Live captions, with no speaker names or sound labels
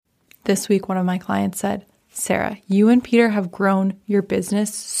this week, one of my clients said, Sarah, you and Peter have grown your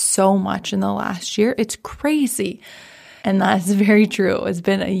business so much in the last year. It's crazy. And that's very true. It's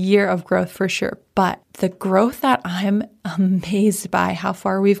been a year of growth for sure. But the growth that I'm amazed by how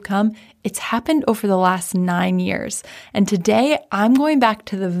far we've come, it's happened over the last 9 years. And today I'm going back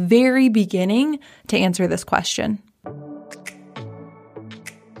to the very beginning to answer this question.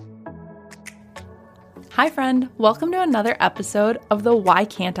 Hi, friend. Welcome to another episode of the Why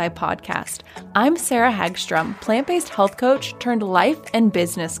Can't I podcast. I'm Sarah Hagstrom, plant-based health coach turned life and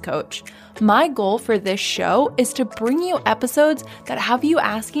business coach. My goal for this show is to bring you episodes that have you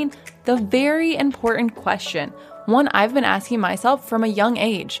asking the very important question, one I've been asking myself from a young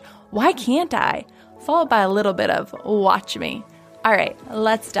age. Why can't I? Followed by a little bit of watch me. All right,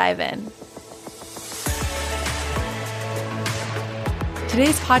 let's dive in.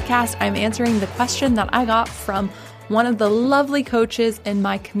 Today's podcast, I'm answering the question that I got from one of the lovely coaches in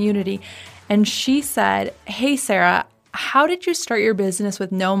my community. And she said, hey, Sarah, how did you start your business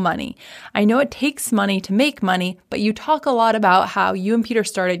with no money? I know it takes money to make money, but you talk a lot about how you and Peter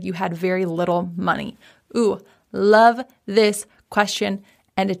started, you had very little money. Ooh, love this question.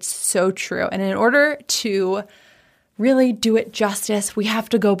 And it's so true. And in order to really do it justice, we have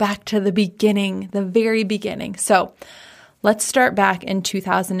to go back to the beginning, the very beginning. So let's start back in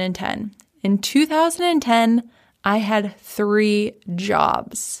 2010. In 2010, I had 3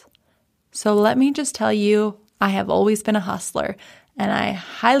 jobs. So let me just tell you, I have always been a hustler, and I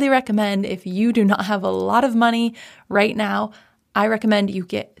highly recommend if you do not have a lot of money right now, I recommend you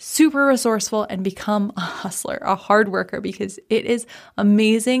get super resourceful and become a hustler, a hard worker, because it is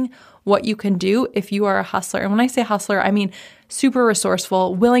amazing what you can do if you are a hustler. And when I say hustler, I mean super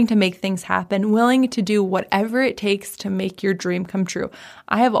resourceful, willing to make things happen, willing to do whatever it takes to make your dream come true.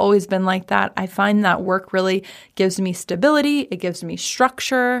 I have always been like that. I find that work really gives me stability, it gives me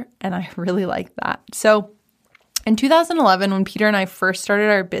structure, and I really like that. So in 2011, when Peter and I first started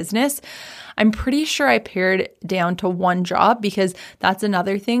our business, I'm pretty sure I pared down to 1 job, because that's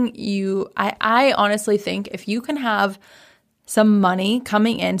another thing. I honestly think if you can have some money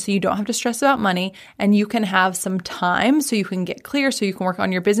coming in so you don't have to stress about money, and you can have some time so you can get clear, so you can work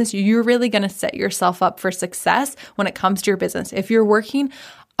on your business, you're really going to set yourself up for success when it comes to your business. If you're working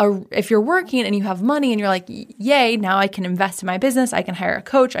and you have money and you're like, yay, now I can invest in my business, I can hire a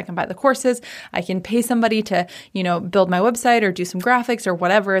coach, I can buy the courses, I can pay somebody to, build my website or do some graphics or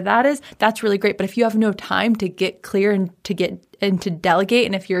whatever that is, that's really great. But if you have no time to get clear and to delegate,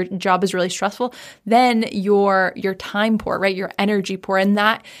 and if your job is really stressful, then your time poor, right? Your energy poor. And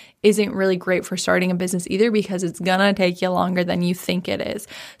that isn't really great for starting a business either, because it's gonna take you longer than you think it is.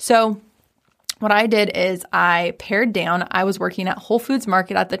 So what I did is I pared down. I was working at Whole Foods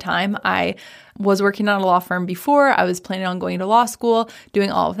Market at the time. I was working at a law firm before. I was planning on going to law school, doing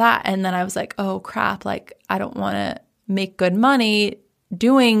all of that. And then I was like, oh crap, I don't want to make good money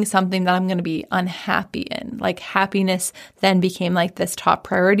doing something that I'm going to be unhappy in. Happiness then became this top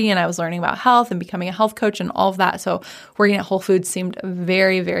priority, and I was learning about health and becoming a health coach and all of that. So working at Whole Foods seemed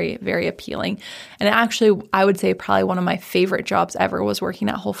very, very, very appealing. And actually, I would say probably one of my favorite jobs ever was working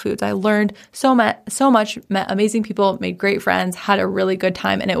at Whole Foods. I learned so much, met amazing people, made great friends, had a really good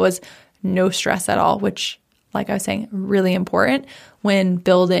time, and it was no stress at all, which, like I was saying, really important when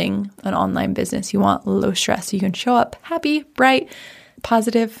building an online business. You want low stress so you can show up happy, bright,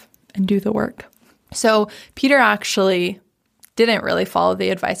 positive, and do the work. So Peter actually didn't really follow the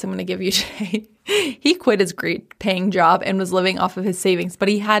advice I'm going to give you today. He quit his great paying job and was living off of his savings, but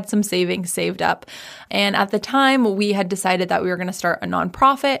he had some savings saved up. And at the time, we had decided that we were going to start a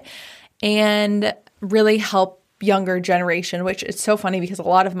nonprofit and really help younger generation, which is so funny because a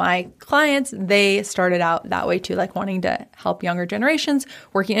lot of my clients, they started out that way too, wanting to help younger generations,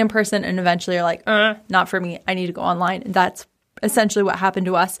 working in person, and eventually are like, not for me. I need to go online. And that's essentially what happened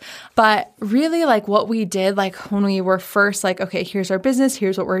to us. But really what we did, when we were first okay, here's our business,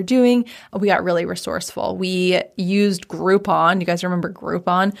 here's what we're doing, we got really resourceful. We used Groupon. You guys remember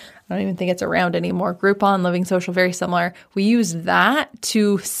Groupon? I don't even think it's around anymore. Groupon, Living Social, very similar. We used that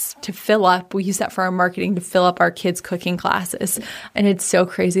to fill up. We used that for our marketing to fill up our kids' cooking classes. And it's so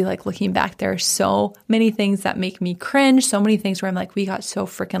crazy, looking back, there are so many things that make me cringe, so many things where I'm we got so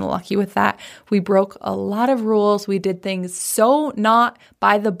freaking lucky with that. We broke a lot of rules. We did things so not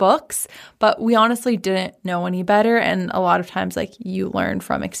by the books, but we honestly didn't know any better. And a lot of times, you learn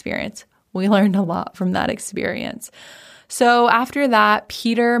from experience. We learned a lot from that experience. So after that,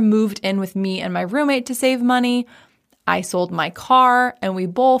 Peter moved in with me and my roommate to save money. I sold my car, and we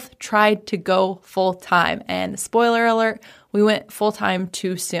both tried to go full time. And spoiler alert, we went full time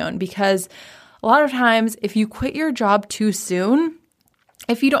too soon, because a lot of times if you quit your job too soon,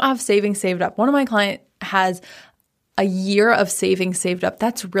 if you don't have savings saved up, one of my clients has a year of savings saved up.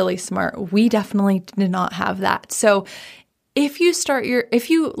 That's really smart. We definitely did not have that. So if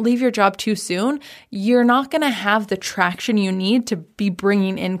you leave your job too soon, you're not going to have the traction you need to be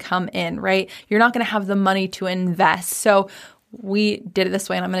bringing income in, right? You're not going to have the money to invest. So we did it this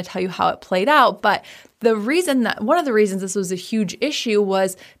way, and I'm going to tell you how it played out. But one of the reasons this was a huge issue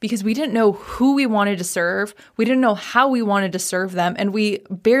was because we didn't know who we wanted to serve. We didn't know how we wanted to serve them. And we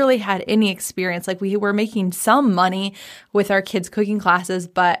barely had any experience. Like, we were making some money with our kids' cooking classes,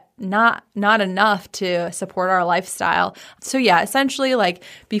 but not enough to support our lifestyle. So yeah, essentially, like,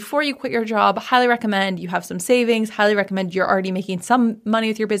 before you quit your job, highly recommend you have some savings, highly recommend you're already making some money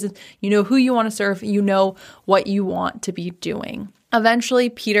with your business. You know who you want to serve. You know what you want to be doing. Eventually,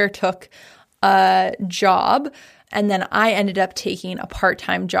 Peter took a job, and then I ended up taking a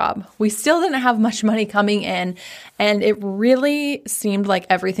part-time job. We still didn't have much money coming in, and it really seemed like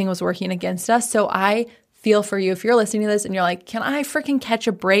everything was working against us. So I feel for you if you're listening to this and you're like, can I freaking catch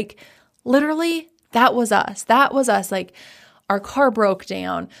a break? Literally, that was us. Like, our car broke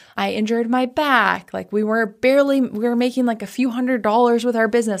down. I injured my back. Like, we were making like a few $100s with our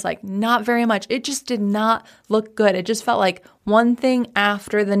business, like not very much. It just did not look good. It just felt like one thing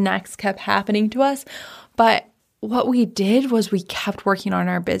after the next kept happening to us. But what we did was we kept working on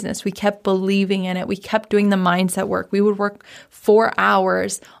our business. We kept believing in it. We kept doing the mindset work. We would work 4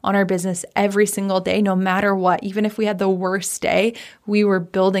 hours on our business every single day, no matter what. Even if we had the worst day, we were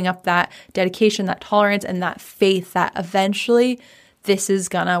building up that dedication, that tolerance, and that faith that eventually this is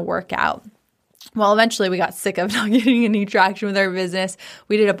gonna work out. Well, eventually we got sick of not getting any traction with our business.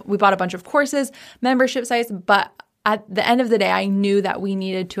 We bought a bunch of courses, membership sites, but at the end of the day, I knew that we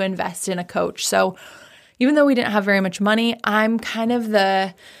needed to invest in a coach. So even though we didn't have very much money, I'm kind of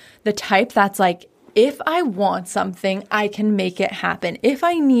the type that's like, if I want something, I can make it happen. If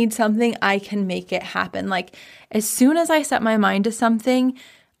I need something, I can make it happen. Like, as soon as I set my mind to something,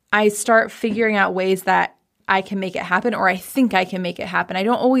 I start figuring out ways that I can make it happen, or I think I can make it happen. I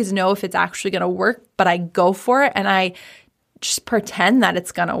don't always know if it's actually going to work, but I go for it and I just pretend that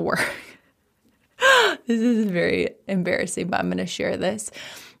it's going to work. This is very embarrassing, but I'm going to share this.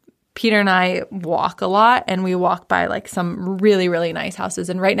 Peter and I walk a lot, and we walk by like some really, really nice houses.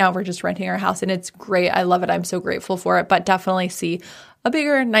 And right now we're just renting our house, and it's great. I love it. I'm so grateful for it, but definitely see a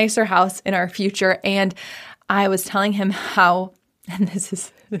bigger, nicer house in our future. And I was telling him how, and this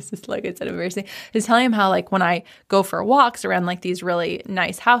is like I said, embarrassing. I was telling him how, like, when I go for walks around like these really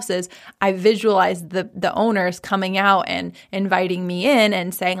nice houses, I visualize the owners coming out and inviting me in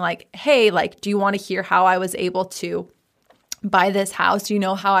and saying like, hey, like, do you want to hear how I was able to buy this house? Do you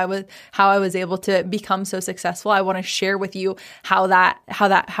know how I was able to become so successful? I want to share with you how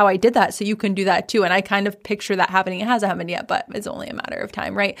I did that, so you can do that too. And I kind of picture that happening. It hasn't happened yet, but it's only a matter of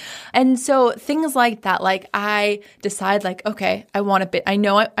time, right? And so things like that, like, I decide like, okay, I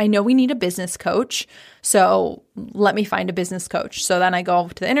know we need a business coach. So let me find a business coach. So then I go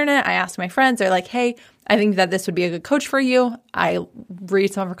to the internet, I ask my friends, they're like, hey, I think that this would be a good coach for you. I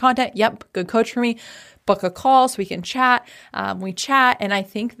read some of her content. Yep, good coach for me. Book a call so we can chat. We chat. And I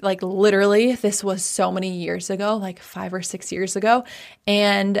think like literally this was so many years ago, like 5 or 6 years ago.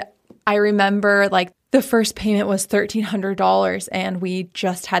 And I remember like the first payment was $1,300, and we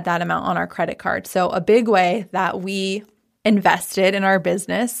just had that amount on our credit card. So a big way that we invested in our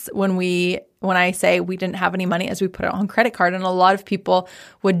business when I say we didn't have any money, as we put it on credit card. And a lot of people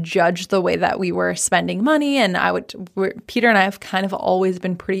would judge the way that we were spending money. And Peter and I have kind of always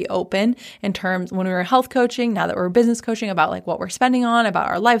been pretty open in terms when we were health coaching, now that we're business coaching, about like what we're spending on, about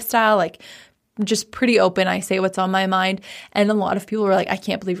our lifestyle, like just pretty open. I say what's on my mind. And a lot of people were like, I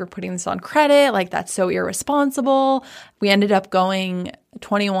can't believe you're putting this on credit. Like, that's so irresponsible. We ended up going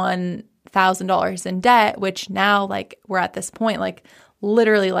 $21,000 in debt, which now like we're at this point, like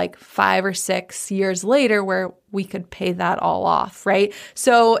literally like 5 or 6 years later, where we could pay that all off, right?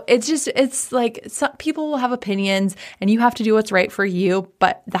 So it's like some people will have opinions, and you have to do what's right for you,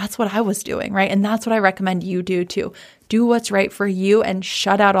 but that's what I was doing, right? And that's what I recommend you do too. Do what's right for you and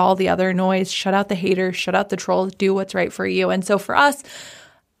shut out all the other noise, shut out the haters, shut out the trolls, do what's right for you. And so for us,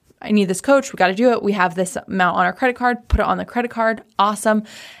 I need this coach. We got to do it. We have this amount on our credit card, put it on the credit card. Awesome.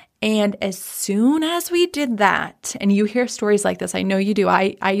 And as soon as we did that, and you hear stories like this, I know you do.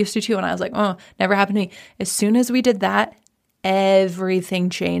 I used to too. And I was like, oh, never happened to me. As soon as we did that,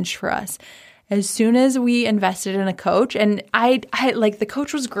 everything changed for us. As soon as we invested in a coach, and I like, the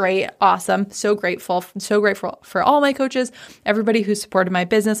coach was great, awesome, so grateful for all my coaches, everybody who supported my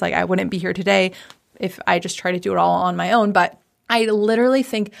business. Like, I wouldn't be here today if I just tried to do it all on my own, but I literally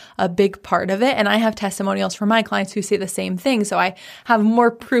think a big part of it, and I have testimonials from my clients who say the same thing, so I have more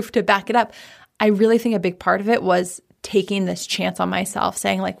proof to back it up. I really think a big part of it was taking this chance on myself,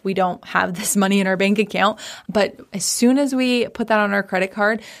 saying like, we don't have this money in our bank account. But as soon as we put that on our credit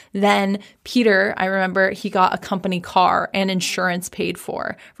card, then Peter, I remember he got a company car and insurance paid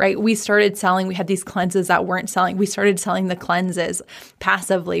for, right? We started selling, we had these cleanses that weren't selling. We started selling the cleanses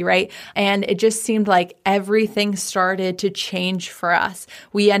passively, right? And it just seemed like everything started to change for us.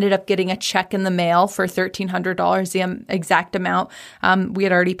 We ended up getting a check in the mail for $1,300, the exact amount we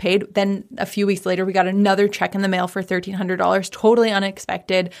had already paid. Then a few weeks later, we got another check in the mail for $1,300, totally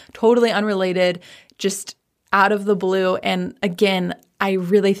unexpected, totally unrelated, just out of the blue. And again, I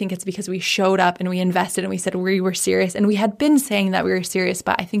really think it's because we showed up and we invested and we said we were serious. And we had been saying that we were serious,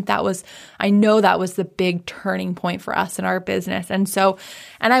 but I know that was the big turning point for us in our business. And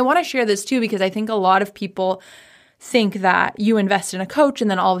I want to share this too, because I think a lot of people think that you invest in a coach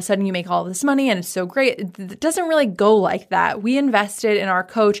and then all of a sudden you make all this money and it's so great. It doesn't really go like that. We invested in our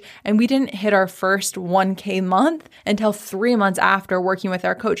coach and we didn't hit our first 1K month until 3 months after working with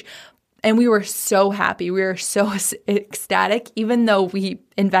our coach. And we were so happy. We were so ecstatic, even though we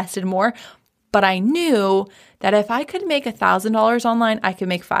invested more. But I knew that if I could make $1,000 online, I could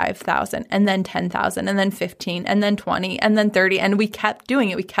make $5,000 and then $10,000 and then $15,000 and then $20,000 and then $30,000. And we kept doing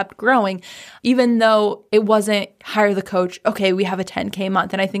it. We kept growing, even though it wasn't hire the coach. Okay, we have a 10K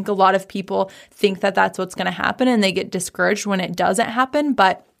month. And I think a lot of people think that that's what's going to happen and they get discouraged when it doesn't happen.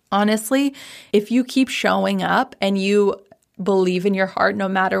 But honestly, if you keep showing up and you believe in your heart, no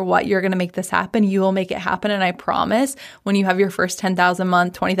matter what, you're going to make this happen. You will make it happen. And I promise when you have your first $10,000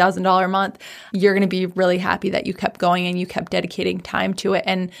 month, $20,000 month, you're going to be really happy that you kept going and you kept dedicating time to it.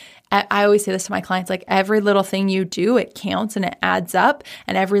 And I always say this to my clients, like every little thing you do, it counts and it adds up.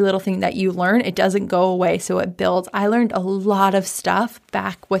 And every little thing that you learn, it doesn't go away. So it builds. I learned a lot of stuff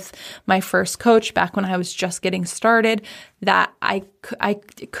back with my first coach, back when I was just getting started, that I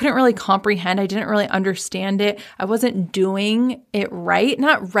couldn't really comprehend. I didn't really understand it. I wasn't doing it right.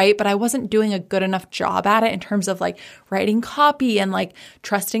 Not right, but I wasn't doing a good enough job at it in terms of like writing copy and like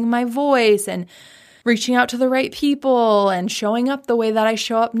trusting my voice and reaching out to the right people and showing up the way that I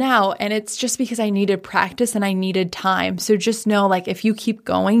show up now. And it's just because I needed practice and I needed time. So just know, like, if you keep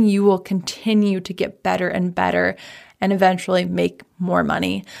going, you will continue to get better and better and eventually make more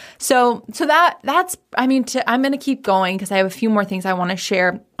money. So that's, I'm going to keep going because I have a few more things I want to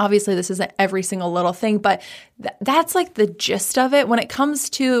share. Obviously, this isn't every single little thing, but that's like the gist of it. When it comes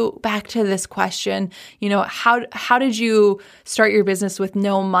to back to this question, how did you start your business with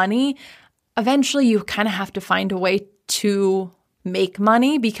no money? Eventually, you kind of have to find a way to make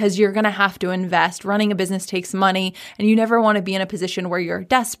money because you're going to have to invest. Running a business takes money, and you never want to be in a position where you're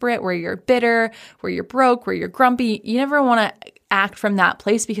desperate, where you're bitter, where you're broke, where you're grumpy. You never want to act from that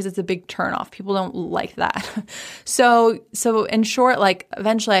place because it's a big turnoff. People don't like that. So in short, like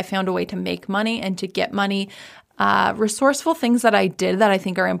eventually I found a way to make money and to get money. Resourceful things that I did that I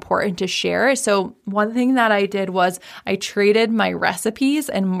think are important to share. So one thing that I did was I traded my recipes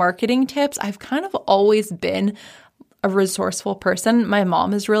and marketing tips. I've kind of always been a resourceful person. My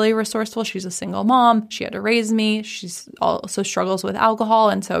mom is really resourceful. She's a single mom. She had to raise me. She's also struggles with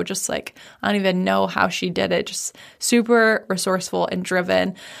alcohol. And so just like, I don't even know how she did it, just super resourceful and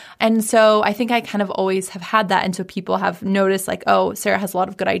driven. And so I think I kind of always have had that. And so people have noticed like, oh, Sarah has a lot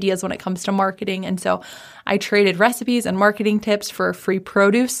of good ideas when it comes to marketing. And so I traded recipes and marketing tips for free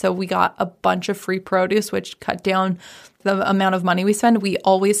produce. So we got a bunch of free produce, which cut down the amount of money we spend. We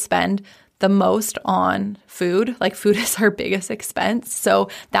always spend the most on food. Like food is our biggest expense. So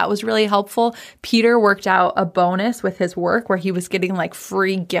that was really helpful. Peter worked out a bonus with his work where he was getting like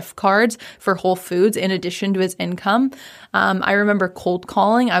free gift cards for Whole Foods in addition to his income. I remember cold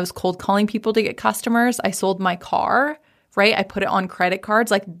calling. I was cold calling people to get customers. I sold my car, right? I put it on credit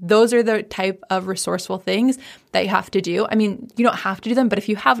cards. Like those are the type of resourceful things that you have to do. I mean, you don't have to do them, but if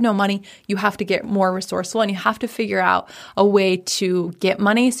you have no money, you have to get more resourceful and you have to figure out a way to get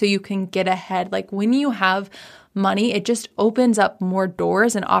money so you can get ahead. Like when you have money, it just opens up more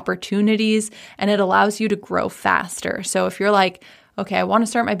doors and opportunities and it allows you to grow faster. So if you're like, okay, I want to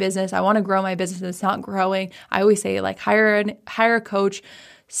start my business, I want to grow my business, it's not growing. I always say like hire a coach,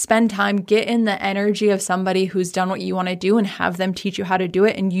 spend time, get in the energy of somebody who's done what you want to do and have them teach you how to do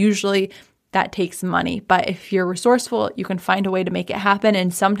it. And usually that takes money. But if you're resourceful, you can find a way to make it happen.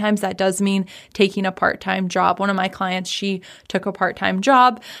 And sometimes that does mean taking a part-time job. One of my clients, she took a part-time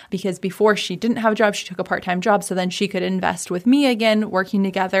job because before she didn't have a job, she took a part-time job. So then she could invest with me again, working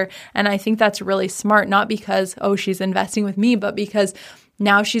together. And I think that's really smart, not because, oh, she's investing with me, but because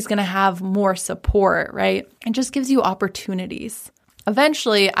Now she's going to have more support, right? It just gives you opportunities.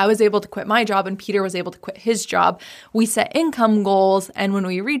 Eventually, I was able to quit my job and Peter was able to quit his job. We set income goals, and when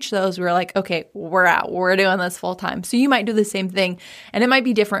we reached those, we were like, okay, we're out. We're doing this full time. So you might do the same thing, and it might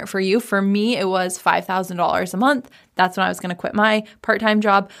be different for you. For me, it was $5,000 a month. That's when I was going to quit my part-time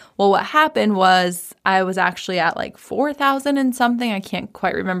job. Well, what happened was I was actually at like 4,000 and something. I can't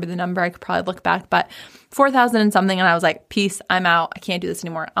quite remember the number. I could probably look back, but 4,000 and something. And I was like, peace, I'm out. I can't do this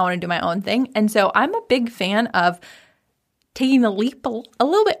anymore. I want to do my own thing. And so I'm a big fan of taking the leap a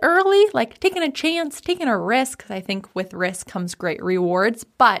little bit early, like taking a chance, taking a risk, because I think with risk comes great rewards.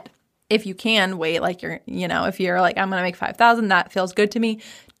 But if you can wait, like if you're like, I'm going to make 5,000, that feels good to me,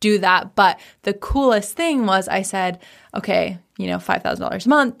 do that. But the coolest thing was I said, okay, $5,000 a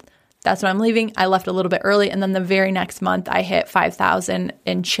month. That's when I'm leaving. I left a little bit early. And then the very next month I hit 5,000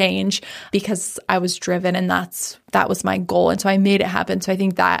 and change because I was driven and that was my goal. And so I made it happen. So I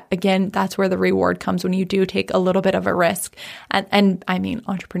think that, again, that's where the reward comes when you do take a little bit of a risk. And I mean,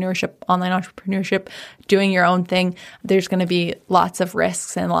 entrepreneurship, online entrepreneurship, doing your own thing, there's going to be lots of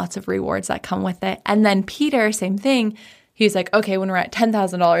risks and lots of rewards that come with it. And then Peter, same thing. He's like, okay, when we're at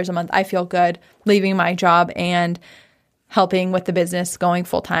 $10,000 a month, I feel good leaving my job and helping with the business, going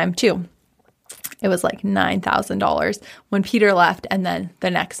full time too. It was like $9,000 when Peter left, and then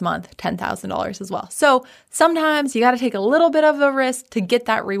the next month, $10,000 as well. So sometimes you got to take a little bit of a risk to get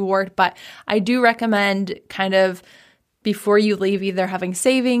that reward, but I do recommend kind of before you leave either having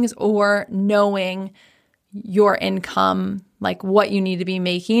savings or knowing your income, like what you need to be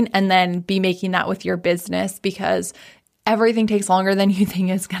making, and then be making that with your business, because everything takes longer than you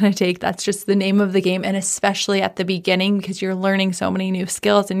think it's going to take. That's just the name of the game. And especially at the beginning, because you're learning so many new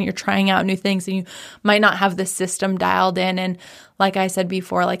skills and you're trying out new things and you might not have the system dialed in. And like I said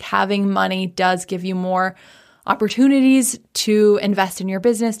before, like having money does give you more opportunities to invest in your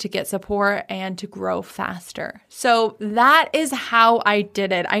business, to get support, and to grow faster. So that is how I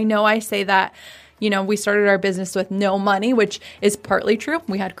did it. I know I say that we started our business with no money, which is partly true.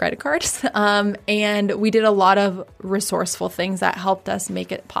 We had credit cards, and we did a lot of resourceful things that helped us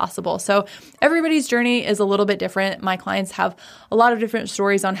make it possible. So everybody's journey is a little bit different. My clients have a lot of different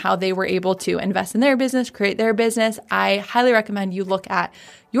stories on how they were able to invest in their business, create their business. I highly recommend you look at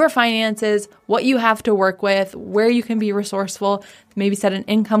your finances, what you have to work with, where you can be resourceful, maybe set an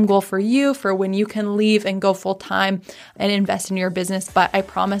income goal for you for when you can leave and go full time and invest in your business. But I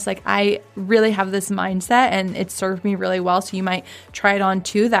promise, like, I really have this mindset and it served me really well. So you might try it on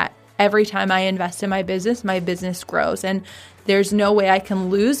too, that every time I invest in my business grows. And there's no way I can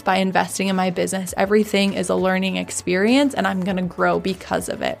lose by investing in my business. Everything is a learning experience and I'm going to grow because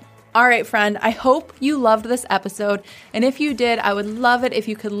of it. All right, friend, I hope you loved this episode. And if you did, I would love it if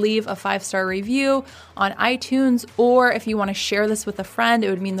you could leave a 5-star review on iTunes, or if you want to share this with a friend, it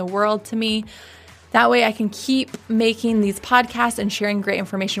would mean the world to me. That way I can keep making these podcasts and sharing great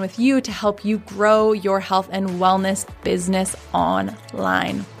information with you to help you grow your health and wellness business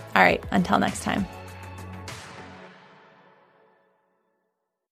online. All right, until next time.